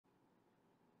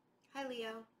Hi,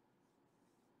 Leo.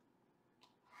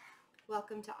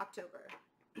 Welcome to October.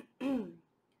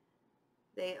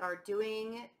 They are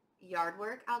doing yard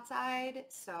work outside,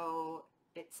 so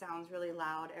it sounds really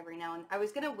loud every now and then. I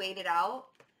was going to wait it out,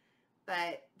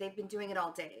 but they've been doing it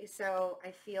all day, so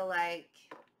I feel like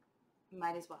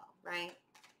might as well, right?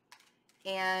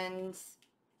 And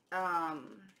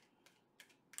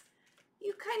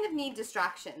you kind of need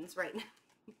distractions right now.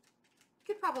 You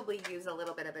could probably use a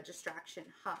little bit of a distraction,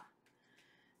 huh?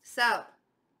 So,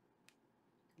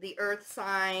 the earth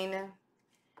sign,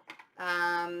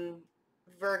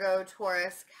 Virgo,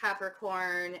 Taurus,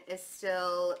 Capricorn is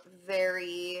still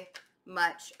very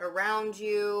much around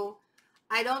you.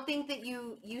 I don't think that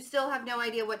you still have no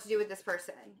idea what to do with this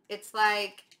person. It's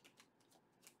like,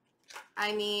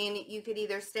 I mean, you could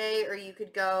either stay or you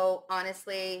could go.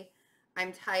 Honestly,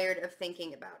 I'm tired of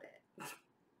thinking about it.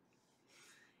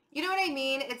 You know what I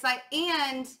mean? It's like,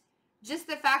 and just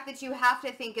the fact that you have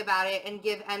to think about it and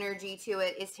give energy to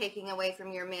it is taking away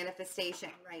from your manifestation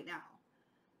right now.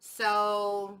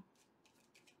 So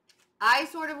I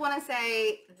sort of want to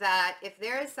say that if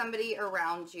there is somebody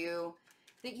around you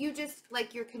that you just,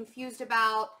 like, you're confused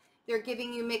about, they're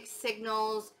giving you mixed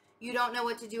signals, you don't know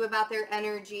what to do about their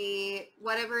energy,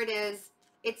 whatever it is,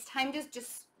 it's time to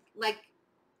just, like,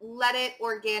 let it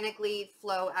organically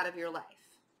flow out of your life.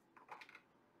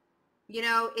 You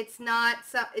know, it's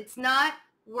not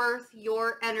worth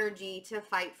your energy to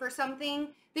fight for something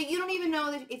that you don't even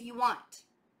know if you want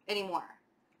anymore.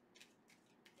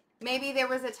 Maybe there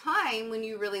was a time when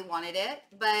you really wanted it,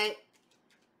 but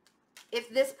if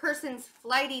this person's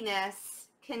flightiness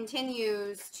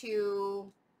continues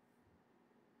to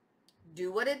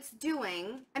do what it's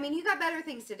doing, I mean, you got better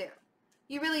things to do.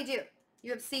 You really do.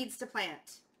 You have seeds to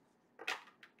plant.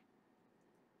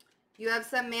 You have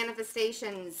some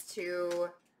manifestations to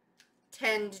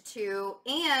tend to,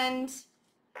 and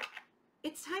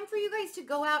it's time for you guys to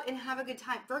go out and have a good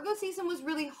time. Virgo season was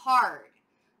really hard.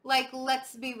 Like,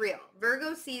 let's be real.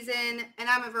 Virgo season, and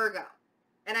I'm a Virgo,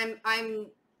 and I'm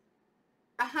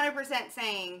 100%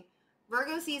 saying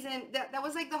Virgo season, that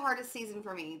was like the hardest season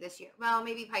for me this year. Well,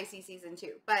 maybe Pisces season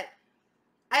too, but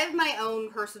I have my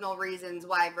own personal reasons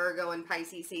why Virgo and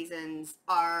Pisces seasons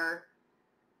are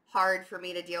hard for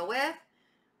me to deal with.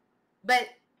 But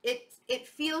it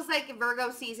feels like Virgo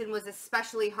season was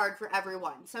especially hard for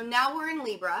everyone. So now we're in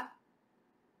Libra.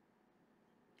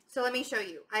 So let me show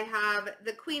you. I have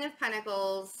the Queen of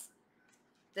Pentacles,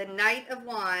 the Knight of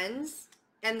Wands,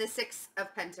 and the Six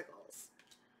of Pentacles.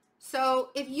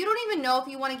 So if you don't even know if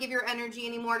you want to give your energy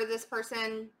anymore to this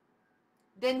person,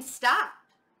 then stop.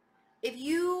 If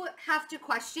you have to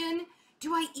question,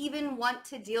 do I even want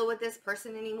to deal with this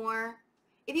person anymore?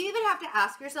 If you even have to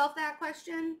ask yourself that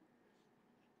question,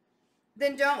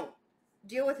 then don't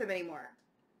deal with them anymore.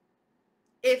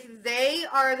 If they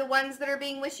are the ones that are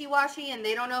being wishy-washy and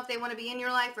they don't know if they want to be in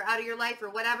your life or out of your life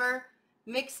or whatever,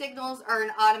 mixed signals are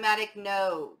an automatic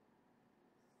no.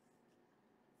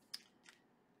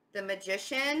 The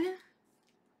Magician,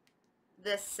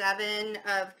 the Seven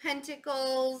of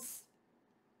Pentacles,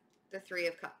 the Three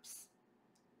of Cups.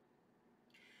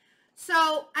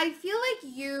 So I feel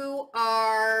like you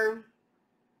are,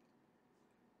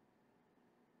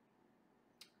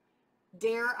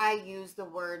 dare I use the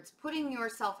words, putting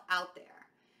yourself out there.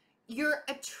 You're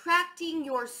attracting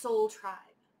your soul tribe.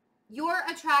 You're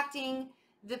attracting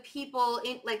the people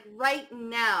in, like right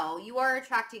now, you are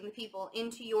attracting the people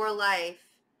into your life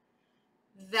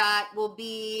that will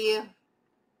be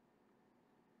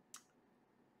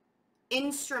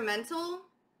instrumental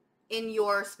in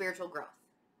your spiritual growth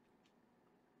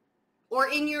or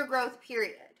in your growth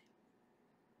period.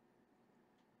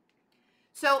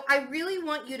 So I really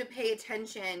want you to pay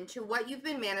attention to what you've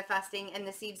been manifesting and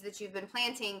the seeds that you've been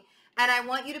planting. And I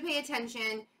want you to pay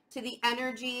attention to the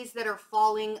energies that are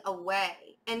falling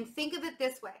away. And think of it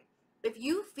this way. If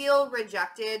you feel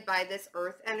rejected by this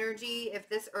earth energy,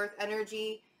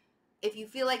 if you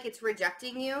feel like it's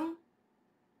rejecting you,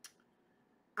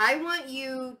 I want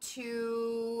you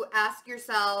to ask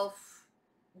yourself,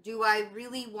 do I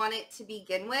really want it to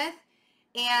begin with?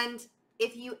 And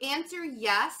if you answer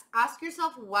yes, ask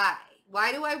yourself why.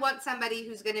 Why do I want somebody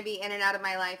who's going to be in and out of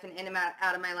my life and in and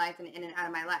out of my life and in and out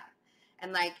of my life?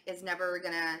 And like is never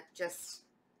going to just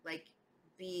like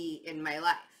be in my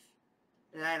life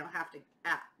that I don't have to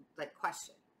like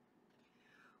question.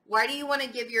 Why do you want to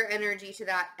give your energy to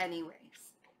that anyways?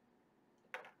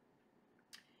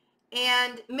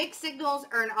 And mixed signals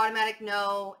are an automatic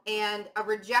no, and a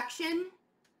rejection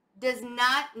does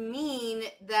not mean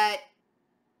that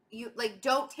you, like,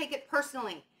 don't take it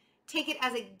personally. Take it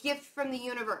as a gift from the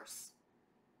universe.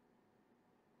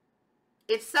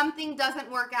 If something doesn't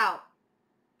work out,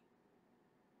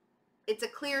 it's a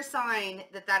clear sign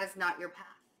that that is not your path.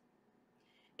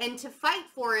 And to fight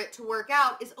for it to work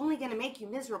out is only going to make you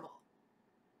miserable.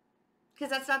 Because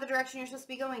that's not the direction you're supposed to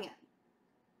be going in.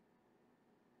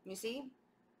 You see?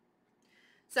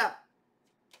 So,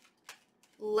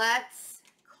 let's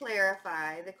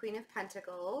clarify the Queen of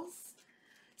Pentacles.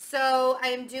 So, I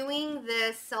am doing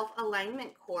this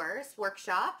self-alignment course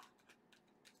workshop.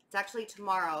 It's actually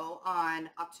tomorrow on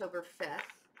October 5th.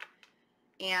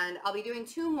 And I'll be doing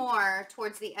 2 more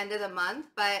towards the end of the month,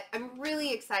 but I'm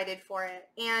really excited for it.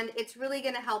 And it's really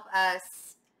going to help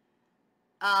us,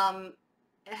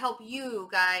 help you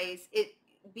guys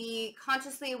be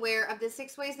consciously aware of the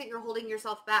 6 ways that you're holding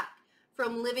yourself back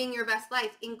from living your best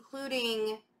life,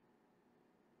 including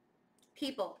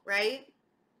people, right?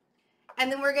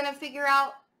 And then we're going to figure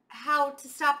out how to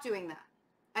stop doing that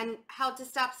and how to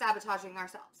stop sabotaging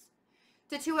ourselves.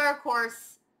 The 2-hour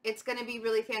course, it's going to be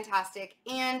really fantastic.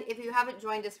 And if you haven't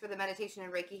joined us for the meditation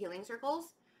and Reiki healing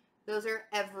circles, those are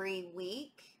every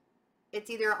week. It's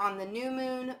either on the new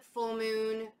moon, full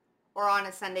moon, or on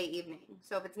a Sunday evening.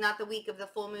 So if it's not the week of the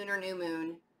full moon or new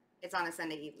moon, it's on a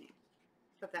Sunday evening.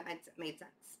 Hope that made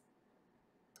sense.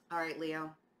 All right,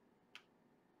 Leo.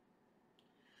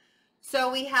 So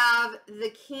we have the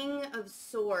King of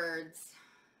Swords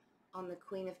on the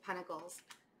Queen of Pentacles.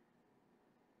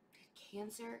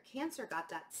 Cancer got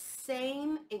that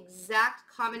same exact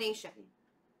combination.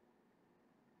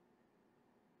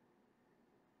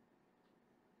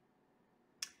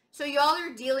 So y'all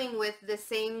are dealing with the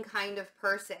same kind of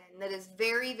person that is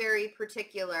very, very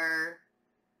particular,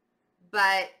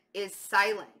 but is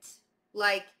silent.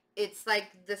 Like, it's like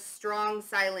the strong,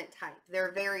 silent type.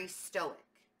 They're very stoic.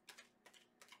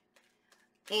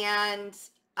 And,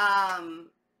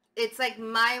 it's like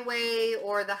my way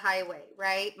or the highway,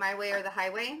 right? My way or the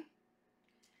highway.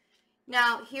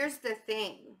 Now, here's the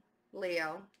thing,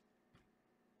 Leo.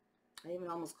 I even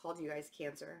almost called you guys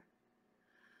Cancer.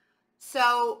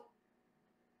 So,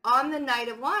 on the Knight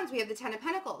of Wands, we have the 10 of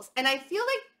Pentacles. And I feel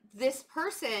like this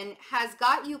person has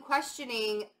got you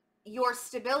questioning your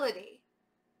stability.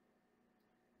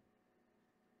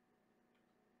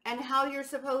 And how you're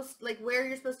supposed, like where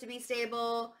you're supposed to be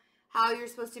stable, how you're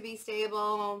supposed to be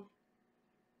stable,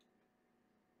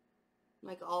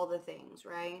 like all the things,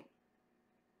 right?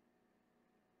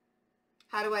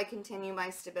 How do I continue my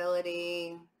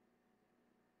stability?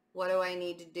 What do I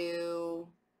need to do?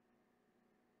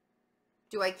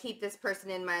 Do I keep this person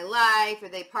in my life? Are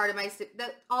they part of my,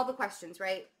 all the questions,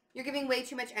 right? You're giving way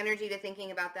too much energy to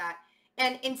thinking about that.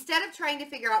 And instead of trying to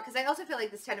figure out, because I also feel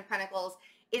like this 10 of Pentacles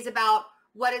is about,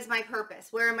 what is my purpose?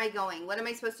 Where am I going? What am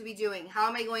I supposed to be doing? How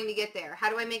am I going to get there? How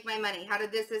do I make my money? How did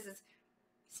this is,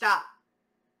 stop.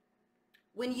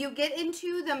 When you get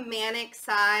into the manic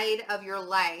side of your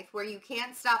life where you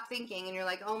can't stop thinking and you're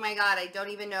like, oh my God, I don't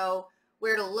even know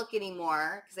where to look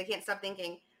anymore because I can't stop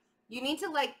thinking. You need to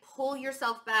like pull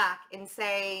yourself back and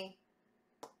say,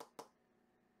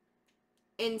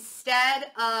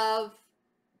 instead of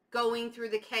going through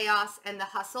the chaos and the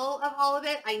hustle of all of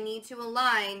it, I need to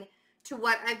align to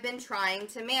what I've been trying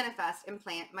to manifest and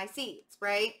plant my seeds,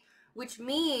 right? Which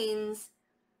means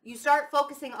you start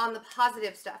focusing on the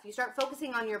positive stuff. You start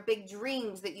focusing on your big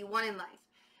dreams that you want in life.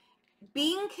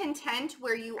 Being content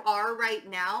where you are right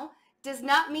now does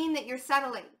not mean that you're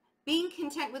settling. Being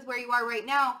content with where you are right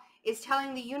now is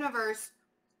telling the universe,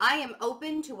 I am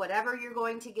open to whatever you're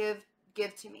going to give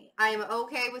to me. I am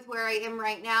okay with where I am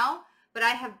right now, but I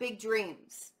have big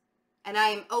dreams. And I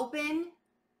am open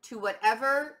to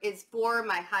whatever is for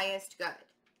my highest good.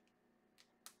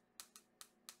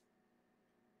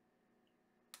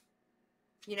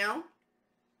 You know?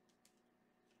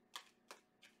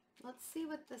 Let's see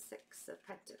what the 6 of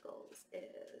Pentacles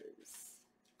is.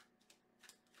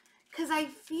 Because I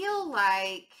feel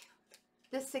like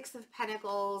the 6 of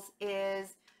Pentacles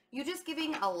is you just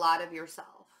giving a lot of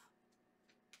yourself.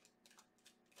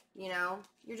 You know?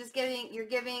 You're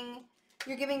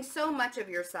giving so much of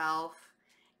yourself.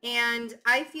 And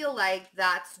I feel like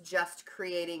that's just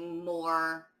creating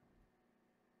more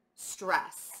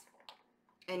stress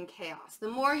and chaos. The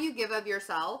more you give of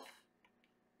yourself,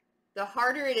 the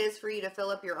harder it is for you to fill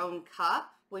up your own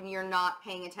cup when you're not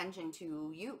paying attention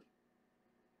to you.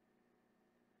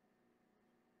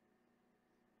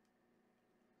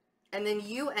 And then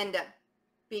you end up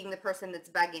being the person that's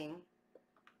begging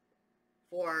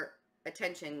for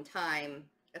attention, time,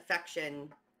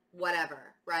 affection,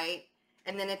 whatever, right?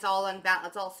 And then it's all unbalanced.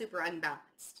 It's all super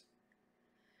unbalanced.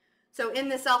 So in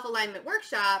the self-alignment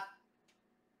workshop,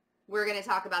 we're going to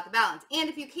talk about the balance. And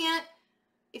if you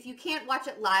can't watch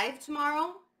it live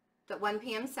tomorrow, at 1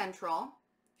 p.m. Central.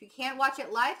 If you can't watch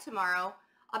it live tomorrow,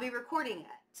 I'll be recording it.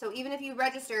 So even if you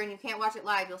register and you can't watch it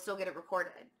live, you'll still get it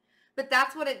recorded. But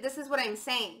that's what this is what I'm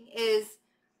saying is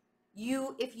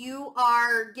if you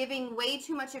are giving way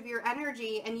too much of your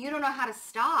energy and you don't know how to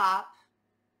stop,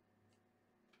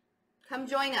 come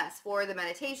join us for the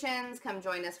meditations, come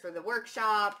join us for the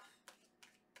workshop.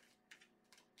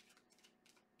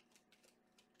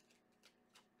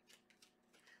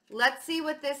 Let's see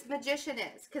what this magician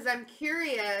is, because I'm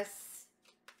curious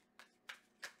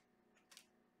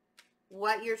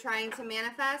what you're trying to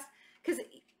manifest, because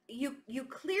you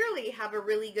clearly have a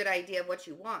really good idea of what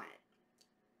you want.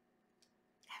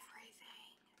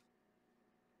 Everything.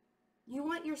 You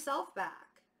want yourself back.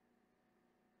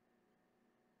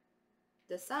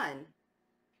 The Sun.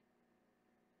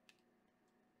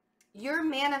 You're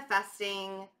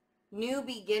manifesting new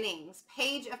beginnings.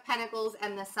 Page of Pentacles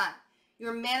and the Sun.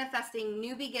 You're manifesting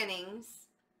new beginnings.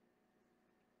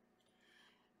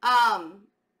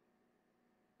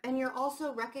 And you're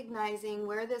also recognizing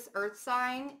where this earth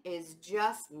sign is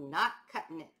just not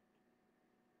cutting it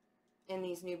in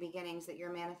these new beginnings that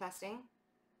you're manifesting.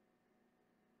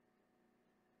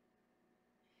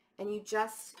 And you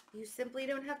simply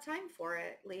don't have time for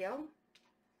it, Leo.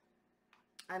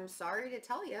 I'm sorry to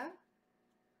tell you.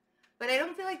 But I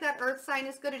don't feel like that earth sign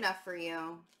is good enough for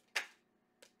you.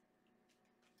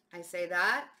 I say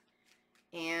that,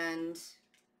 and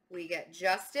we get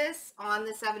Justice on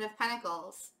the Seven of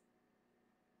Pentacles.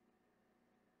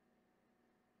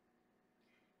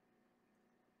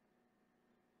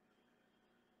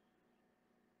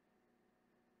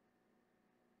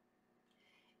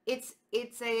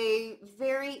 It's a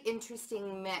very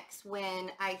interesting mix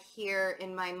when I hear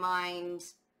in my mind,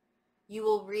 you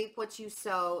will reap what you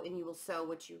sow and you will sow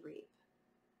what you reap.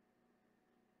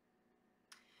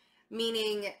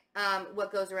 Meaning,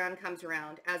 what goes around comes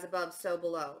around, as above, so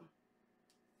below.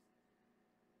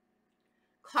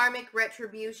 Karmic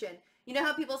retribution. You know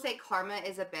how people say karma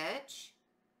is a bitch?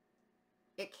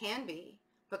 It can be,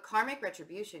 but karmic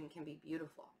retribution can be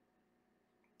beautiful.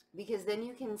 Because then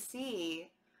you can see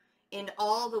in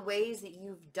all the ways that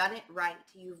you've done it right,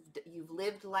 you've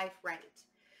lived life right.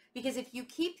 Because if you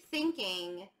keep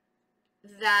thinking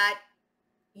that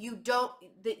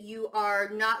you are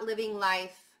not living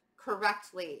life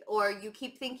correctly, or you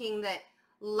keep thinking that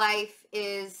life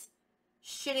is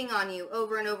shitting on you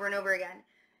over and over and over again,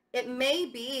 it may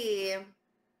be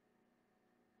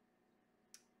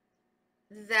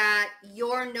that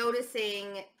you're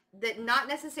noticing that not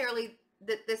necessarily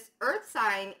that this earth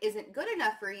sign isn't good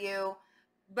enough for you,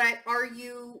 but are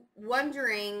you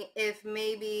wondering if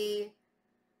maybe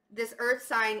this earth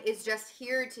sign is just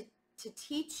here to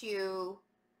teach you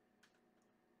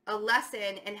a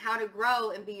lesson and how to grow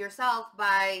and be yourself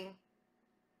by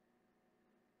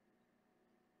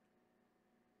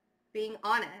being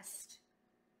honest?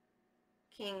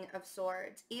 King of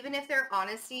Swords. Even if their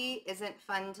honesty isn't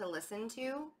fun to listen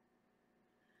to.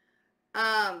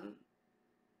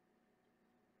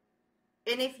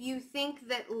 And if you think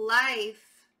that life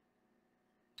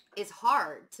is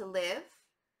hard to live,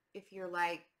 if you're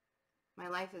like, my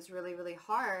life is really, really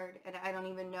hard and I don't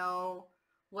even know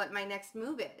what my next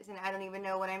move is and I don't even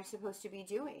know what I'm supposed to be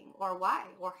doing or why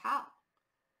or how.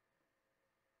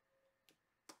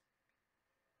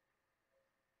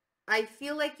 I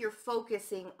feel like you're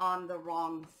focusing on the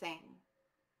wrong thing.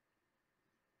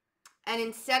 And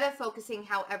instead of focusing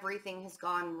how everything has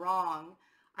gone wrong,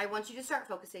 I want you to start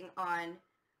focusing on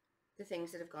the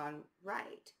things that have gone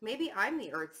right. Maybe I'm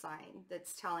the earth sign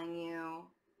that's telling you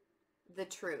the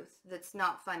truth that's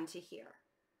not fun to hear.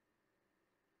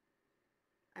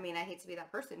 I mean, I hate to be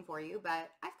that person for you, but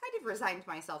I've kind of resigned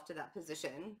myself to that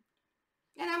position.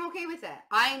 And I'm okay with it.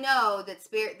 I know that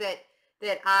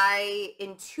that I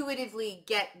intuitively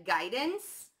get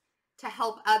guidance to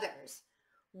help others.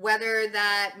 Whether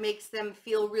that makes them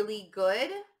feel really good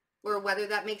or whether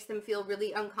that makes them feel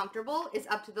really uncomfortable is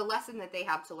up to the lesson that they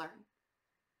have to learn.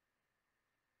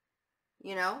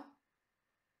 You know?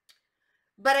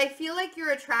 But I feel like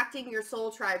you're attracting your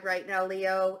soul tribe right now,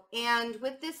 Leo. And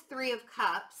with this Three of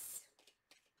Cups,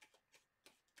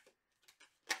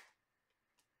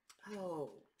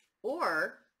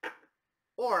 or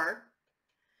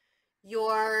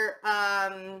you're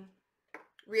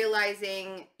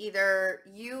realizing either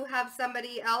you have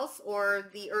somebody else or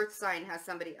the earth sign has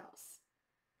somebody else.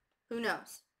 Who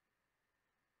knows?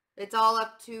 It's all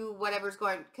up to whatever's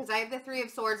going, because I have the Three of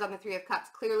Swords on the Three of Cups.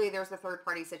 Clearly there's a third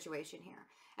party situation here.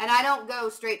 And I don't go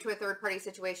straight to a third party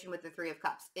situation with the Three of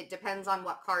Cups. It depends on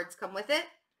what cards come with it.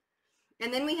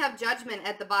 And then we have Judgment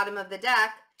at the bottom of the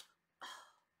deck.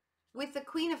 with the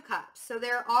Queen of Cups. So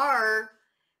there are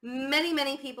many,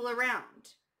 many people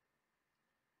around.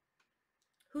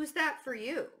 Who's that for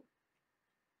you?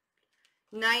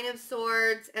 Nine of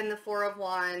Swords and the Four of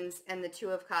Wands and the Two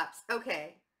of Cups.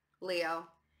 Okay, Leo,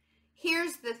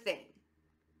 here's the thing.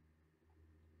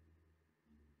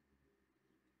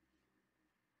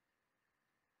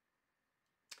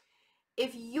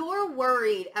 If you're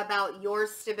worried about your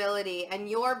stability and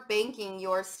you're banking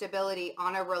your stability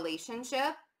on a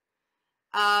relationship,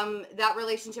 that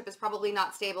relationship is probably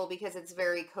not stable because it's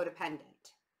very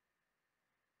codependent.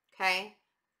 Okay?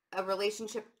 A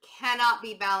relationship cannot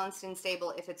be balanced and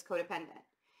stable if it's codependent.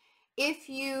 If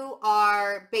you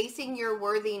are basing your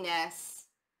worthiness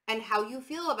and how you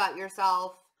feel about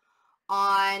yourself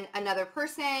on another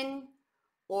person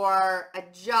or a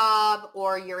job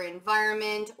or your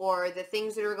environment or the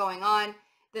things that are going on,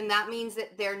 then that means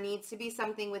that there needs to be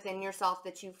something within yourself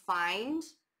that you find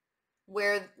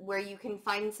where you can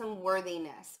find some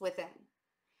worthiness within.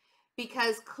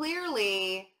 Because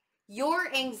clearly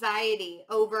your anxiety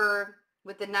over,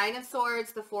 with the Nine of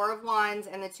Swords, the Four of Wands,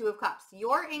 and the Two of Cups,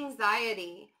 your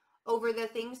anxiety over the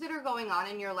things that are going on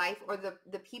in your life or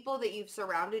the people that you've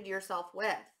surrounded yourself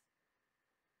with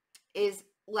is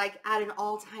like at an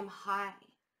all-time high.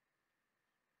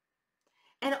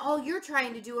 And all you're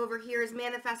trying to do over here is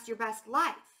manifest your best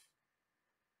life.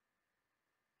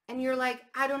 And you're like,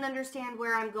 I don't understand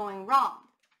where I'm going wrong.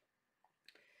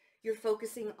 You're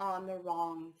focusing on the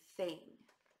wrong thing.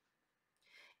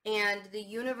 And the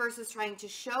universe is trying to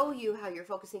show you how you're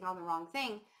focusing on the wrong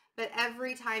thing. But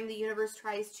every time the universe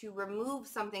tries to remove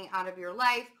something out of your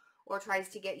life or tries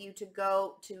to get you to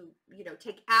go to,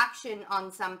 take action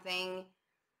on something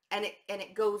and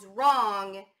it goes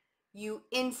wrong, you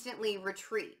instantly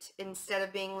retreat instead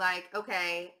of being like,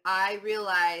 okay, I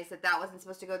realize that wasn't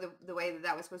supposed to go the way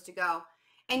that was supposed to go.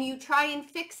 And you try and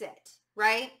fix it,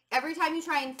 right? Every time you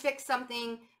try and fix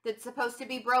something that's supposed to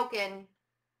be broken,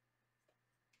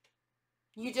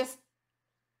 you just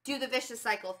do the vicious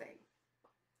cycle thing.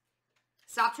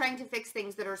 Stop trying to fix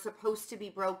things that are supposed to be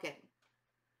broken.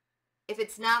 If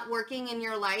it's not working in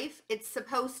your life, it's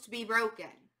supposed to be broken.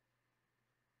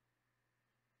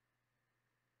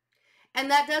 And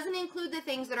that doesn't include the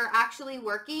things that are actually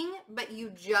working, but you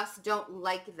just don't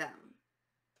like them.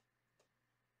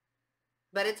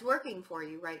 But it's working for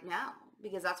you right now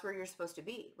because that's where you're supposed to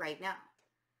be right now.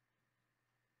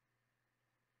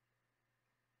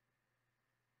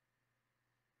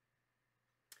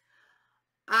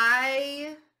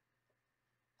 I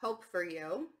hope for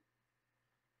you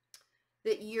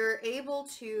that you're able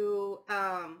to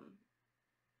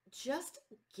just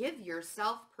give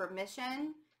yourself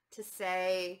permission to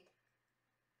say,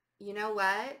 you know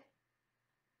what?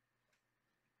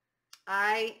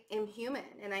 I am human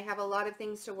and I have a lot of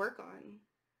things to work on.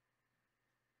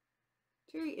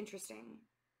 It's very interesting.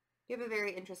 You have a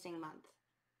very interesting month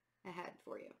ahead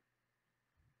for you.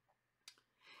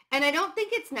 And I don't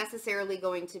think it's necessarily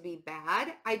going to be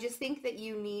bad. I just think that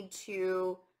you need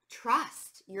to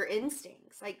trust your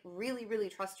instincts, like really, really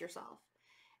trust yourself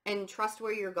and trust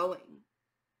where you're going,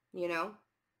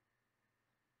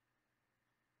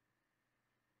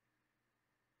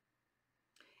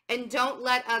 And don't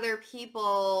let other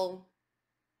people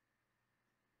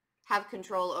have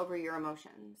control over your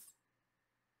emotions.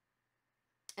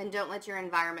 And don't let your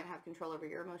environment have control over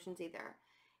your emotions either.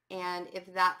 And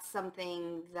if that's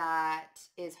something that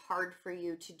is hard for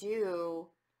you to do,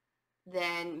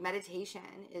 then meditation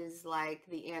is like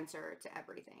the answer to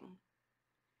everything.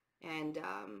 And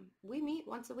we meet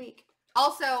once a week.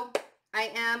 Also,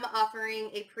 I am offering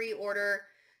a pre-order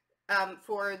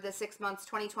for the 6 months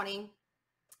 2020,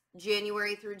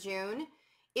 January through June.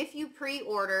 If you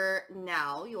pre-order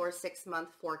now your 6-month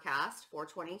forecast for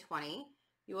 2020,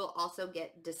 you will also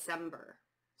get December.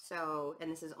 So,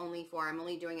 and this is only I'm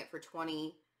only doing it for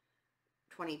 20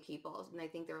 people. And I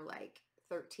think there are like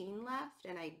 13 left.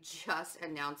 And I just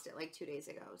announced it like 2 days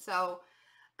ago. So,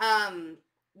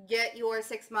 get your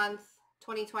 6-month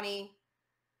 2020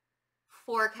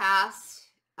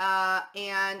 forecast.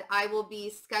 And I will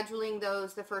be scheduling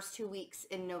those the first 2 weeks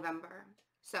in November.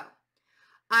 So,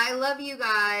 I love you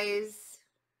guys.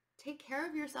 Take care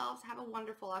of yourselves. Have a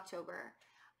wonderful October.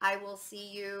 I will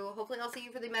see you, hopefully I'll see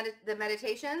you for the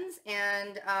meditations,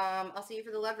 and I'll see you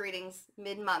for the love readings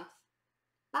mid-month.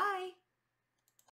 Bye.